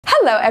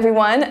Hello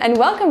everyone and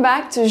welcome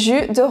back to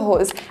Jus de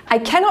Rose. I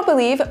cannot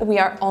believe we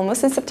are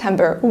almost in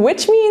September,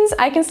 which means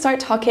I can start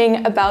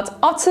talking about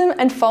autumn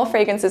and fall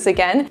fragrances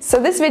again. So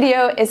this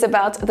video is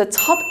about the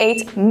top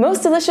 8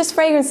 most delicious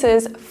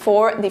fragrances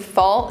for the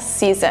fall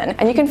season.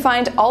 And you can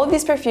find all of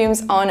these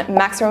perfumes on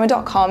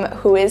maxaroma.com,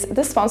 who is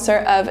the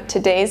sponsor of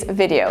today's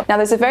video. Now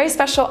there's a very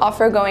special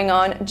offer going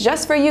on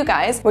just for you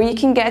guys, where you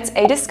can get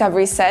a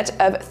discovery set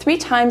of 3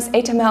 times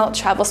 8 ml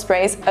travel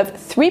sprays of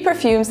 3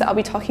 perfumes that I'll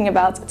be talking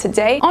about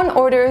today on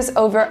orders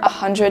over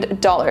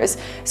 $100.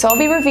 So I'll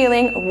be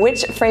revealing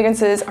which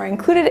fragrances are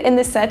included in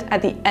this set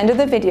at the end of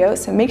the video,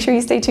 so make sure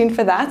you stay tuned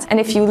for that. And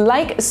if you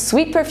like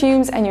sweet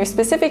perfumes and you're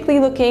specifically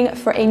looking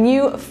for a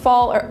new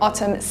fall or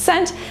autumn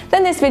scent,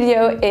 then this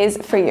video is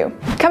for you.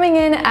 Coming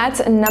in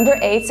at number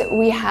 8,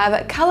 we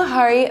have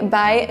Kalahari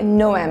by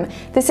Noeme.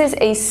 This is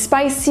a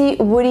spicy,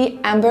 woody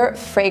amber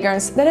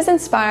fragrance that is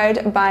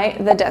inspired by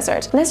the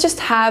desert. Let's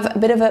just have a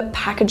bit of a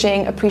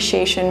packaging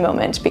appreciation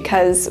moment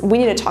because we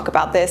need to talk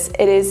about this.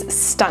 It is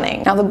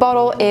stunning. Now the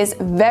bottle is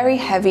very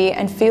heavy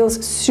and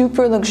feels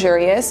super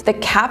luxurious. The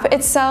cap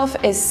itself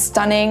is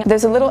stunning.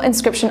 There's a little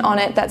inscription on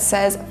it that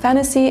says,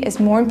 "Fantasy is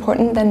more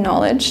important than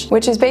knowledge,"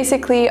 which is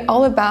basically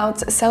all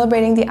about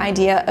celebrating the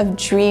idea of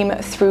dream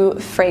through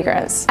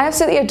fragrance. I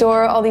absolutely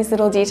adore all these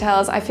little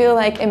details. I feel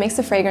like it makes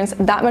the fragrance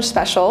that much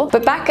special.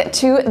 But back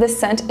to the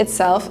scent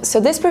itself. So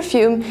this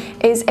perfume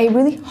is a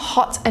really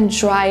hot and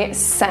dry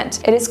scent.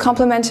 It is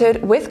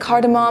complemented with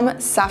cardamom,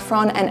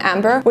 saffron, and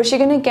amber, which you're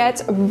gonna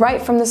get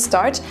right from the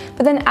start.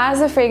 But then as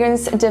the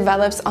fragrance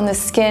develops on the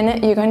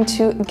skin, you're going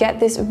to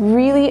get this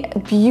really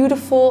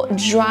beautiful,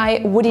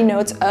 dry, woody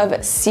note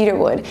of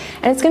cedarwood.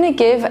 And it's gonna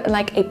give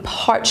like a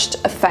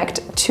parched effect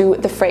to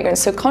the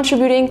fragrance, so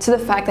contributing to the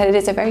fact that it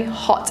is a very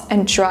hot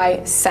and dry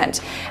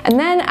scent. And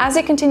then as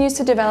it continues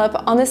to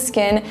develop on the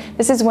skin,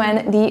 this is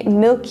when the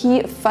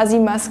milky, fuzzy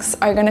musks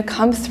are gonna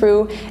come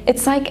through.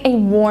 It's like a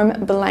warm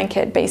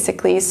blanket,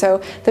 basically. So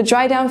the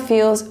dry down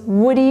feels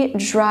woody,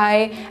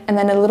 dry, and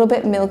then a little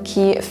bit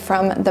milky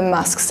from the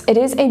musks. It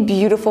is a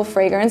beautiful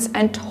fragrance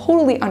and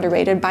totally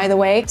underrated, by the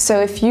way. So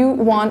if you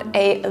want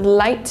a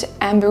light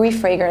ambery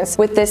fragrance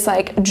with this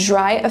like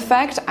dry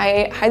effect,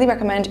 I highly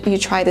recommend you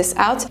try this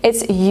out.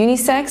 It's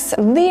unisex,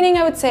 leaning,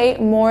 I would say,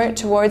 more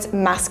towards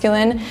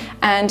masculine.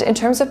 And in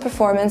terms of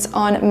performance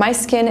on my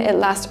skin, it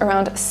lasts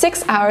around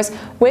 6 hours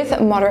with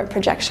moderate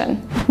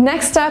projection.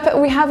 Next up,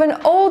 we have an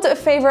old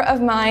favorite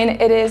of mine.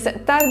 It is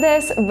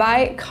Tardes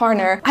by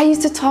Carner. I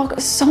used to talk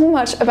so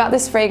much about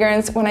this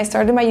fragrance when I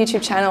started my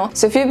YouTube channel.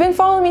 So if you've been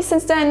following me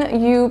since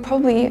then, you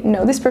probably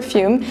know this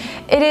perfume.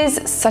 It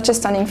is such a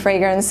stunning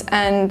fragrance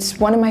and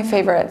one of my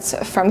favorites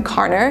from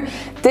Carner.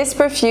 This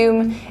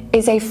perfume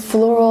is a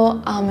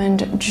floral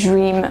almond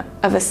dream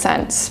of a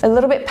scent. A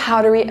little bit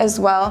powdery as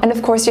well. And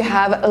of course you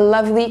have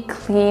lovely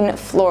clean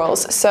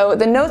florals. So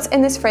the notes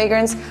in this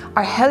fragrance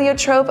are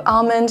heliotrope,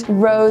 almond,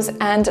 rose,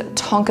 and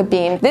tonka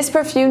bean. This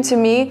perfume to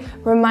me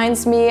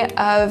reminds me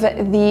of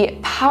the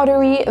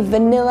powdery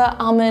vanilla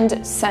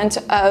almond scent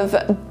of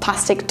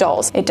plastic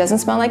dolls. It doesn't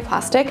smell like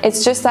plastic.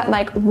 It's just that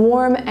like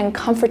warm and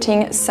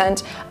comforting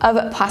scent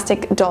of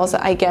plastic dolls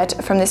that I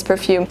get from this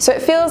perfume. So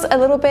it feels a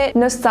little bit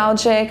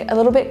nostalgic, a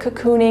little bit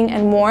cocooning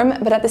and warm,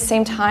 but at the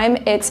same time,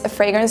 it's a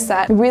fragrance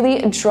that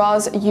really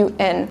draws you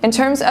in. In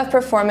terms of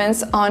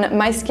performance on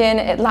my skin,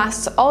 it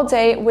lasts all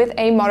day with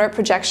a moderate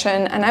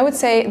projection, and I would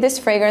say this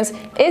fragrance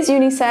is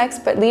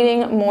unisex, but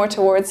leaning more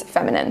towards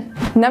feminine.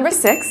 Number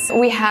 6,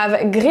 we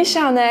have Gris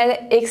Charnel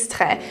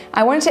Extrait.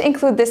 I wanted to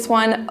include this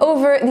one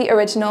over the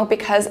original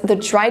because the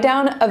dry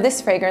down of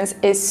this fragrance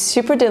is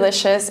super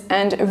delicious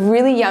and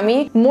really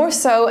yummy, more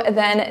so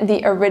than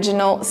the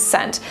original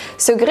scent.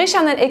 So Gris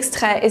Charnel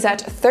Extrait is at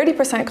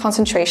 30%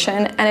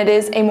 concentration, and it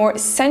is a more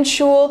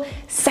sensual,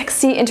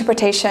 sexy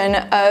interpretation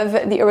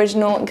of the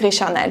original Gris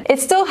Charnel. It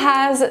still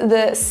has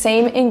the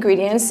same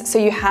ingredients, so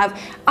you have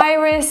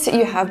iris,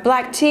 you have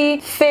black tea,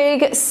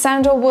 fig,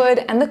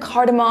 sandalwood, and the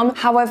cardamom.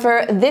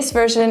 However, this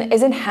version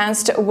is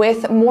enhanced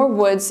with more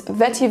woods,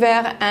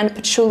 vetiver and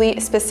patchouli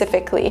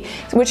specifically,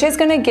 which is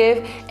going to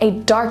give a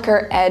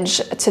darker edge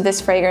to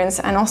this fragrance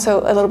and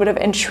also a little bit of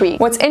intrigue.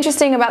 What's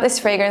interesting about this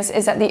fragrance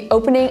is that the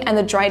opening and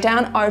the dry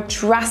down are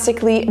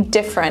drastically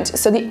different.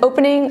 So the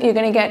opening, you're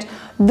going to get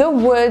the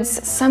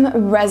woods,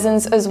 some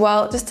resins as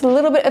well, just a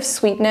little bit of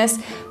sweetness,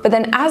 but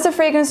then as the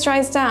fragrance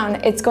dries down,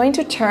 it's going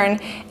to turn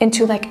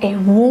into like a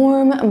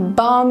warm,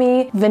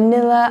 balmy,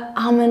 vanilla,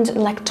 almond,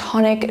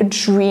 lactonic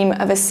dream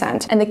of a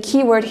scent. And the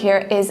key word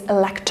here is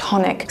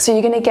lactonic. So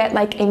you're gonna get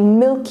like a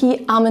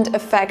milky almond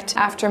effect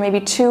after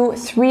maybe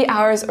 2-3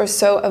 hours or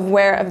so of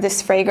wear of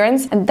this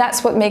fragrance, and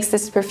that's what makes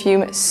this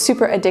perfume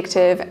super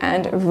addictive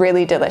and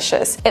really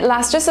delicious. It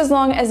lasts just as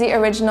long as the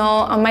original.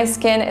 On my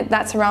skin,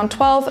 that's around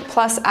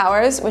 12+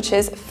 hours. hours, which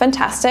is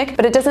fantastic,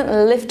 but it doesn't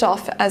lift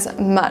off as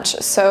much,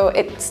 so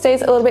it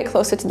stays a little bit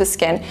closer to the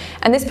skin.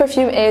 And this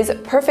perfume is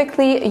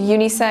perfectly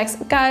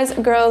unisex. Guys,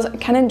 girls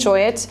can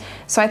enjoy it.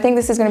 So I think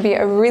this is going to be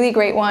a really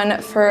great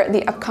one for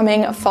the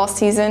upcoming fall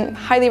season.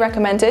 Highly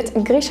recommend it.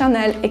 Gris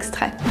Charnel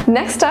Extrait.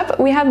 Next up,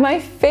 we have my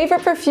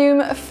favorite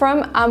perfume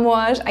from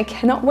Amouage. I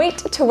cannot wait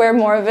to wear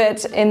more of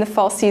it in the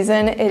fall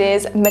season. It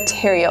is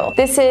Material.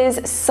 This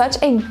is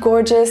such a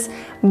gorgeous,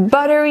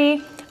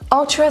 buttery,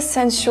 ultra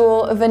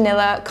sensual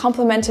vanilla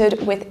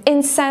complemented with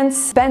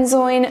incense,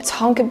 benzoin,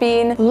 tonka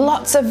bean,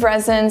 lots of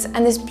resins,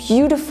 and this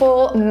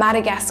beautiful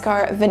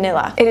Madagascar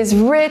vanilla. It is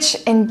rich,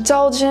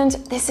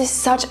 indulgent. This is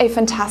such a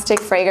fantastic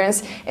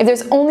fragrance. If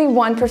there's only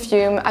one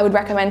perfume I would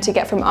recommend to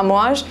get from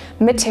Amouage,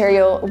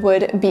 Material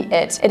would be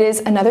it. It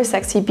is another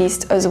sexy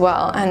beast as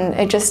well, and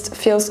it just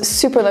feels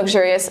super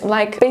luxurious,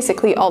 like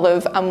basically all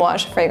of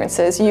Amouage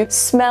fragrances. You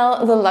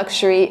smell the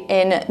luxury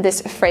in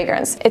this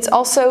fragrance. It's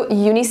also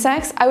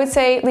unisex, I would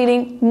say,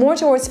 leaning more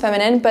towards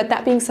feminine, but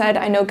that being said,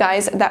 I know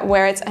guys that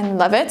wear it and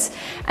love it.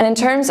 And in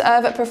terms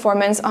of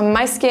performance, on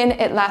my skin,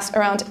 it lasts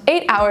around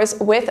 8 hours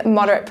with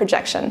moderate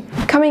projection.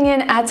 Coming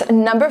in at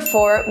number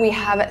 4, we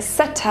have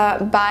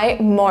Seta by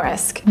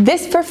Moresque.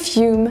 This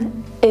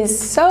perfume is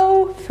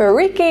so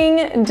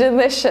freaking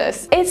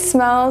delicious. It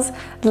smells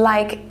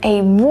like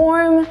a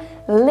warm,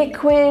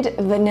 liquid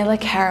vanilla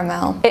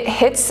caramel. It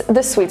hits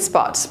the sweet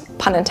spot,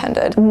 pun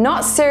intended.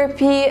 Not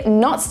syrupy,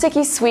 not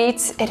sticky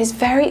sweet. It is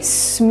very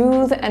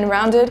smooth and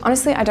rounded.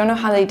 Honestly, I don't know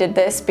how they did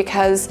this,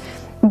 because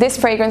this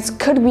fragrance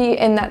could be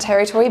in that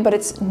territory, but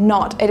it's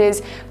not. It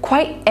is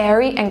quite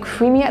airy and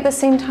creamy at the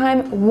same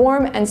time,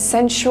 warm and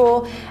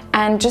sensual,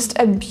 and just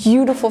a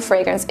beautiful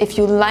fragrance. If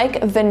you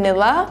like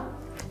vanilla,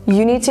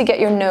 you need to get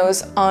your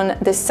nose on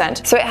this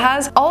scent. So it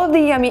has all of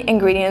the yummy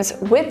ingredients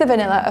with the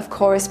vanilla, of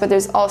course, but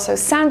there's also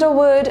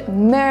sandalwood,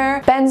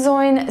 myrrh,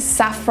 benzoin,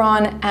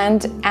 saffron,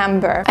 and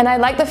amber. And I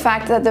like the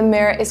fact that the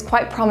myrrh is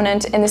quite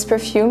prominent in this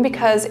perfume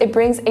because it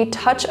brings a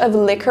touch of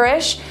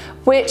licorice,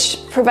 which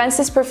prevents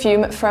this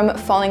perfume from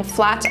falling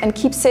flat and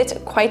keeps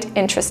it quite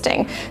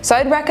interesting. So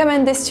I'd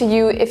recommend this to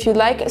you if you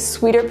like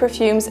sweeter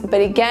perfumes,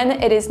 but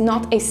again, it is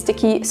not a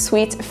sticky,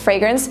 sweet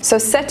fragrance. So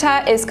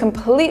Seta is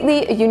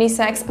completely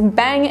unisex,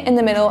 bang in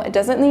the middle. It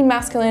doesn't lean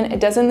masculine,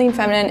 it doesn't lean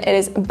feminine, it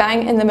is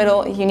bang in the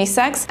middle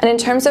unisex. And in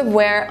terms of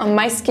wear, on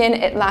my skin,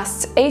 it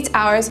lasts 8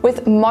 hours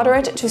with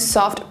moderate to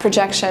soft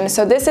projection.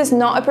 So this is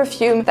not a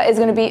perfume that is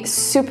gonna be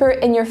super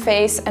in your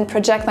face and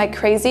project like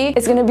crazy.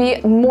 It's gonna be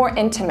more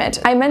intimate.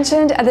 I mentioned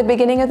at the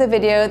beginning of the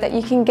video that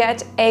you can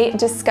get a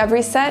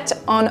discovery set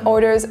on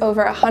orders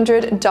over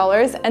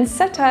 $100, and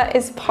Seta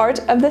is part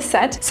of the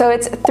set. So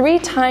it's 3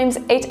 times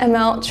 8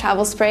 ml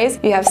travel sprays.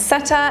 You have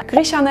Seta,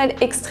 Gris Charnel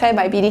Extrait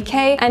by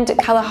BDK, and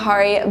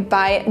Kalahari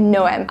by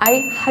Noeme.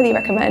 I highly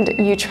recommend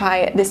you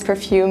try this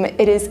perfume.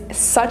 It is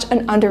such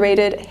an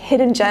underrated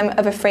hidden gem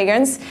of a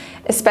fragrance,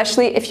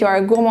 especially if you are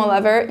a gourmand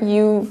lover.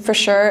 You for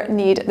sure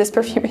need this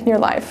perfume in your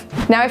life.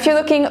 Now, if you're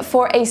looking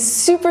for a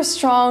super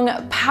strong,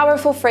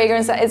 powerful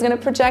fragrance that is going to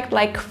project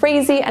like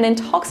crazy and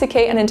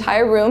intoxicate an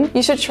entire room,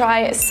 you should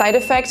try Side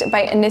Effect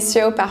by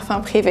Initio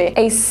Parfum Privé.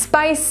 A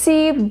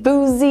spicy,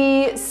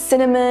 boozy,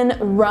 cinnamon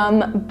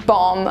rum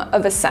bomb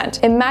of a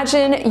scent.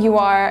 Imagine you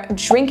are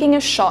drinking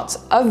a shot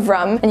of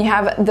rum and you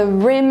have the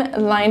rim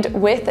lined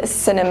with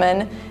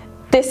cinnamon.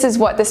 This is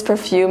what this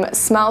perfume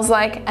smells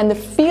like, and the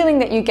feeling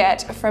that you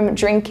get from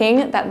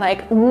drinking, that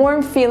like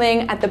warm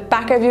feeling at the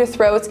back of your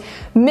throat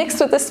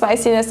mixed with the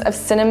spiciness of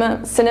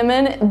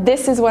cinnamon,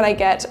 this is what I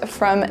get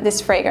from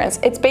this fragrance.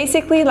 It's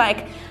basically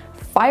like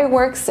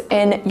fireworks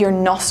in your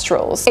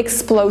nostrils.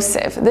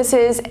 Explosive. This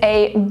is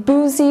a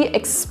boozy,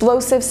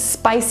 explosive,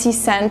 spicy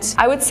scent.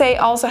 I would say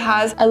also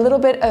has a little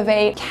bit of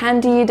a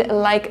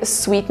candied-like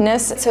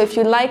sweetness. So if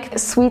you like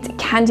sweet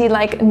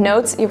candy-like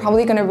notes, you're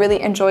probably gonna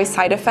really enjoy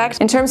Side Effect.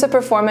 In terms of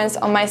performance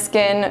on my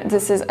skin,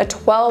 this is a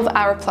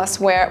 12-hour plus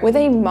wear with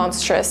a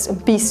monstrous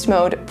beast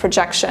mode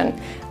projection.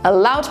 A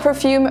loud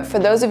perfume for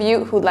those of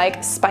you who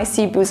like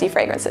spicy, boozy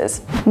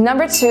fragrances.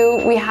 Number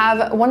 2, we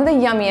have one of the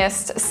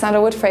yummiest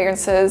sandalwood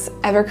fragrances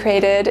ever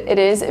created. It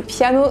is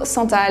Piano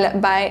Santal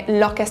by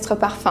L'Orchestre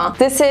Parfum.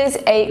 This is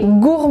a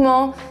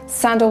gourmand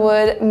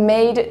sandalwood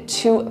made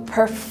to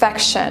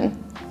perfection.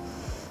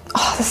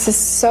 Oh, this is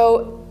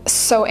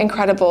so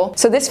incredible.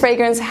 So this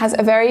fragrance has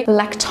a very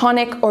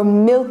lactonic or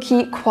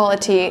milky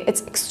quality.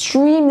 It's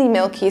extremely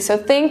milky. So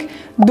think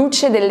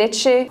dulce de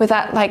leche with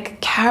that like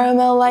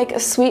caramel-like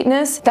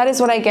sweetness. That is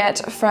what I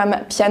get from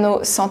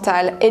Piano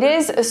Santal. It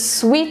is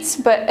sweet,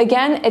 but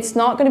again, it's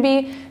not going to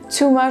be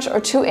too much or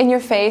too in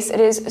your face. It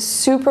is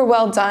super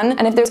well done.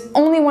 And if there's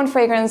only one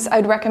fragrance I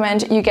would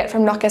recommend you get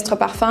from L'Orchestre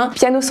Parfum,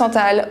 Piano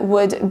Santal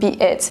would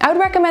be it. I would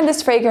recommend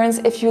this fragrance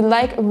if you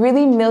like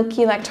really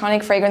milky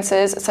lactonic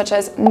fragrances, such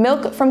as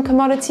milk from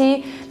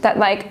commodity, that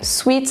like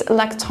sweet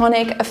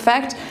lactonic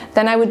effect,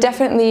 then I would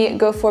definitely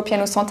go for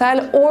Piano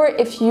Santal. Or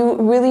if you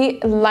really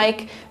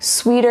like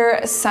sweeter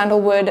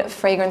sandalwood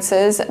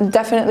fragrances,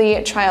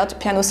 definitely try out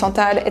Piano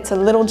Santal. It's a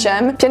little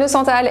gem. Piano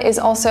Santal is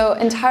also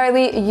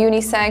entirely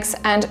unisex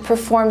and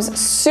performs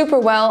super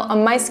well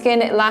on my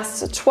skin. It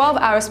lasts 12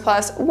 hours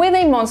plus with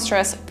a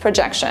monstrous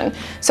projection.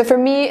 So for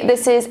me,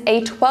 this is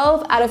a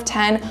 12 out of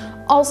 10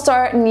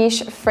 all-star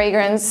niche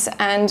fragrance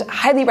and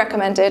highly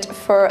recommended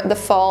for the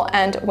fall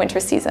and winter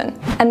season.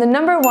 And the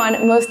number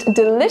one most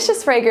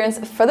delicious fragrance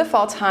for the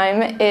fall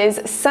time is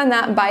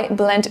Seta by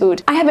Blend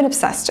Oud. I have been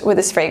obsessed with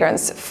this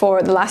fragrance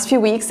for the last few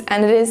weeks,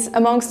 and it is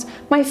amongst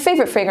my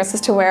favorite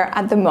fragrances to wear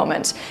at the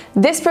moment.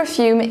 This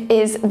perfume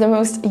is the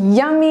most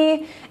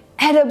yummy,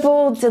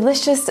 edible,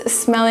 delicious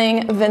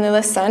smelling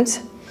vanilla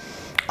scent.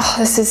 Oh,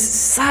 this is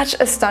such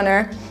a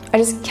stunner. I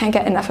just can't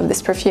get enough of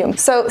this perfume.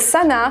 So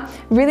Seta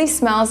really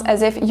smells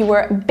as if you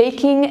were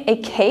baking a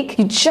cake.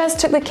 You just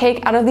took the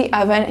cake out of the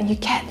oven and you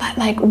get that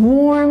like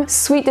warm,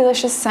 sweet,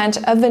 delicious scent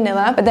of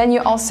vanilla, but then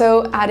you're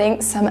also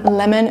adding some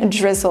lemon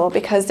drizzle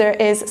because there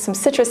is some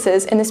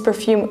citruses in this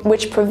perfume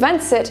which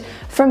prevents it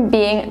from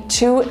being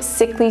too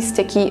sickly,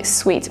 sticky,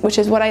 sweet, which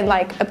is what I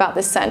like about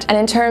this scent. And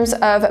in terms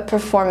of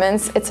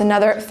performance, it's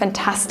another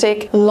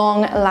fantastic,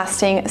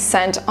 long-lasting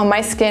scent. On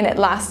my skin, it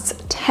lasts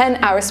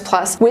 10 hours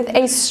plus with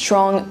a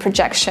strong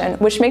projection,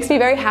 which makes me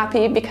very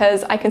happy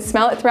because I can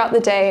smell it throughout the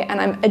day and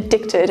I'm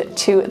addicted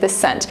to the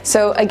scent.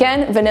 So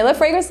again, vanilla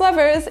fragrance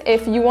lovers,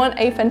 if you want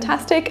a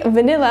fantastic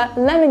vanilla,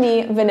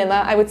 lemony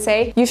vanilla, I would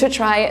say you should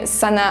try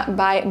Seta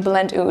by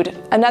Blend Oud.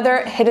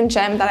 Another hidden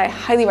gem that I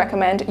highly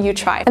recommend you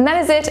try. And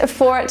that is it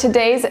for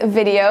today's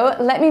video.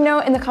 Let me know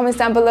in the comments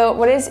down below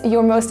what is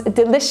your most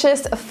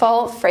delicious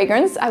fall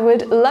fragrance. I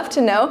would love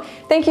to know.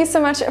 Thank you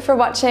so much for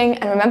watching,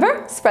 and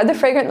remember, spread the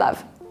fragrant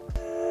love.